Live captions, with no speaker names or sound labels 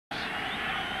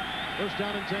First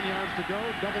down and 10 yards to go.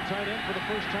 Double tight end for the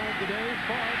first time today.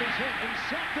 Favre is hit and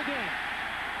sacked again.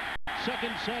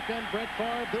 Second sack on Brett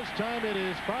Favre. This time it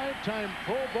is 5-time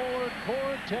Pro Bowler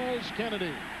Cortez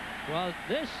Kennedy. Well,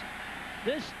 this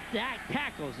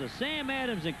tackles the Sam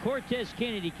Adams and Cortez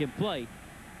Kennedy can play.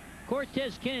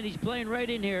 Cortez Kennedy's playing right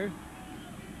in here.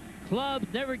 Club,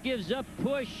 never gives up,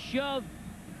 push, shove.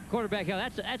 Quarterback,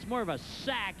 that's more of a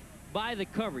sack by the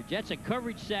coverage. That's a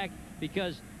coverage sack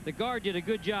because the guard did a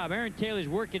good job. Aaron Taylor's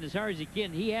working as hard as he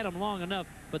can. He had him long enough,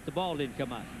 but the ball didn't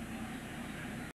come out.